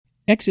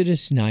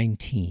Exodus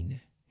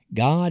 19.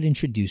 God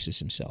introduces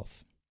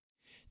himself.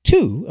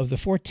 2 of the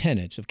 4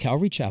 tenets of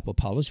Calvary Chapel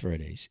Palos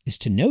Verdes is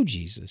to know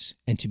Jesus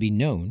and to be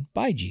known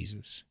by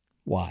Jesus.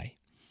 Why?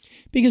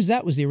 Because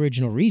that was the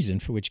original reason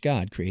for which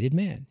God created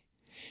man.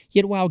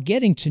 Yet while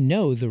getting to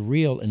know the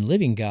real and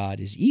living God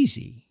is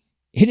easy,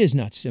 it is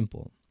not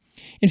simple.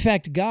 In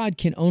fact, God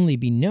can only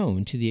be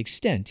known to the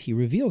extent he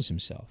reveals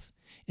himself,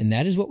 and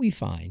that is what we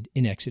find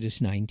in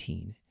Exodus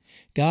 19.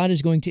 God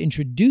is going to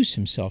introduce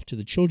himself to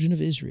the children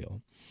of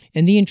Israel,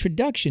 and the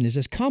introduction is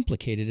as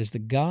complicated as the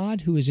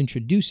God who is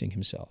introducing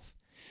himself.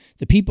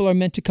 The people are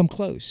meant to come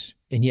close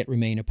and yet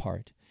remain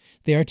apart.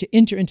 They are to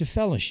enter into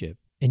fellowship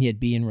and yet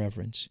be in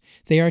reverence.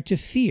 They are to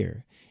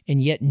fear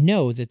and yet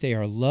know that they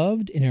are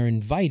loved and are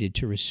invited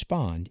to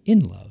respond in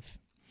love.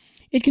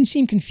 It can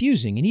seem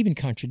confusing and even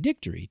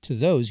contradictory to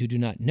those who do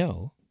not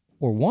know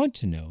or want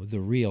to know the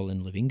real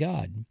and living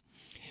God.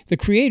 The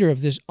creator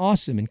of this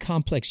awesome and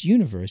complex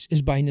universe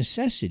is by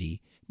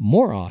necessity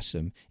more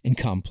awesome and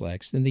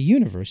complex than the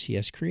universe he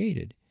has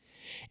created.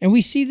 And we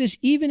see this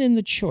even in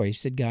the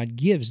choice that God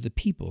gives the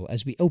people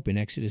as we open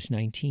Exodus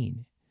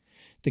 19.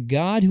 The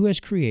God who has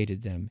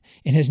created them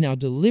and has now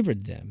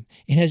delivered them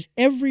and has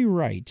every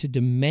right to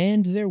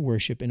demand their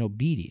worship and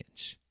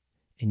obedience,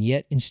 and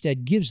yet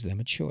instead gives them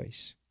a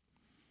choice.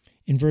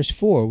 In verse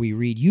 4, we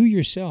read, "You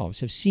yourselves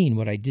have seen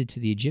what I did to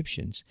the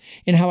Egyptians,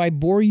 and how I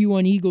bore you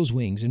on eagle's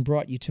wings and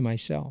brought you to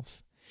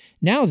myself.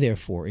 Now,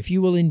 therefore, if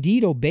you will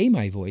indeed obey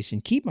my voice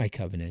and keep my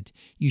covenant,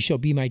 you shall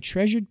be my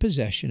treasured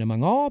possession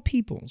among all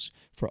peoples,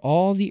 for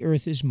all the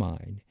earth is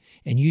mine,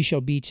 and you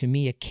shall be to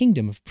me a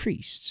kingdom of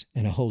priests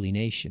and a holy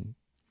nation."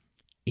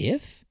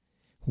 If?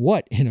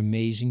 What an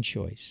amazing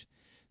choice.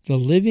 The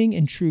living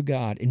and true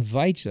God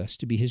invites us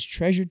to be his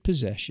treasured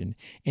possession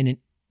and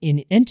in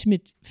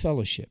intimate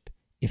fellowship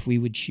if we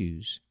would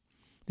choose.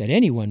 That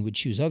anyone would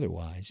choose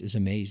otherwise is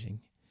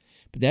amazing.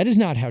 But that is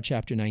not how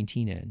chapter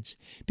 19 ends,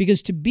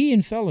 because to be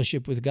in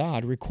fellowship with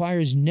God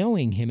requires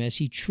knowing him as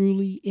he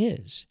truly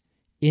is,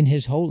 in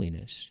his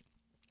holiness.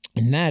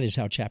 And that is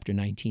how chapter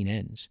 19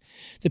 ends.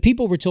 The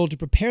people were told to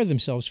prepare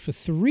themselves for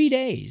 3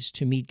 days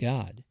to meet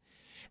God,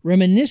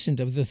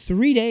 reminiscent of the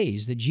 3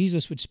 days that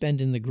Jesus would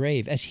spend in the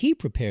grave as he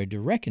prepared to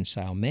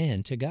reconcile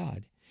man to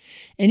God.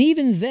 And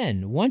even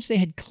then, once they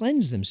had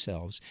cleansed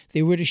themselves,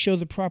 they were to show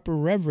the proper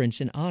reverence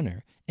and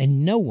honor,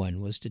 and no one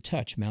was to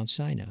touch Mount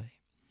Sinai.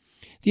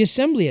 The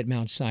assembly at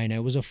Mount Sinai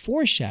was a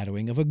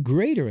foreshadowing of a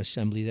greater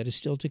assembly that is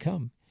still to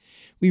come.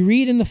 We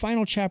read in the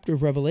final chapter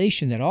of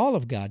Revelation that all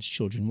of God's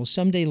children will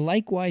someday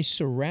likewise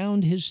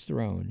surround his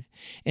throne,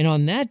 and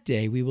on that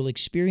day we will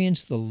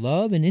experience the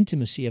love and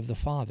intimacy of the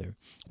Father,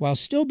 while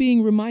still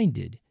being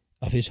reminded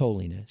of his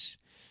holiness.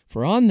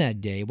 For on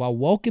that day, while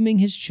welcoming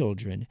his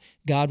children,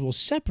 God will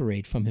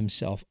separate from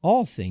himself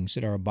all things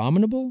that are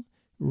abominable,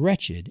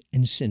 wretched,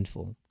 and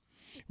sinful.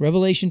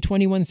 Revelation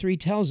 21:3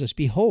 tells us,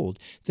 "Behold,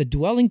 the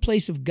dwelling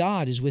place of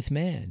God is with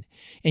man,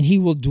 and he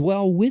will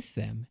dwell with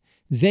them.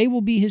 They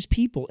will be his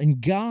people,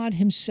 and God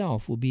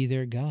himself will be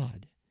their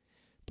God."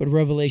 But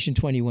Revelation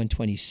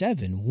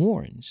 21:27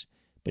 warns,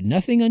 "But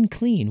nothing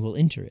unclean will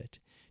enter it,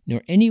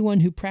 nor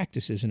anyone who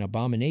practices an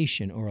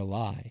abomination or a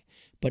lie,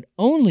 but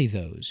only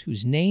those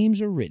whose names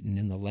are written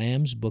in the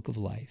Lamb's book of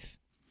life."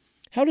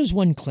 How does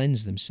one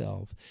cleanse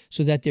themselves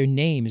so that their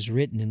name is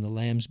written in the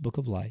Lamb's book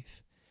of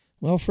life?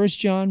 Well, 1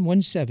 John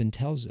 1:7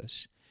 tells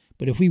us,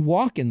 "But if we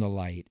walk in the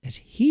light as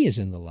he is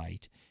in the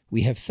light,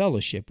 we have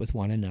fellowship with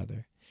one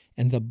another,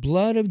 and the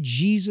blood of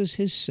Jesus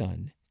his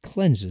Son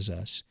cleanses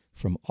us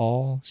from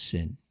all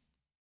sin."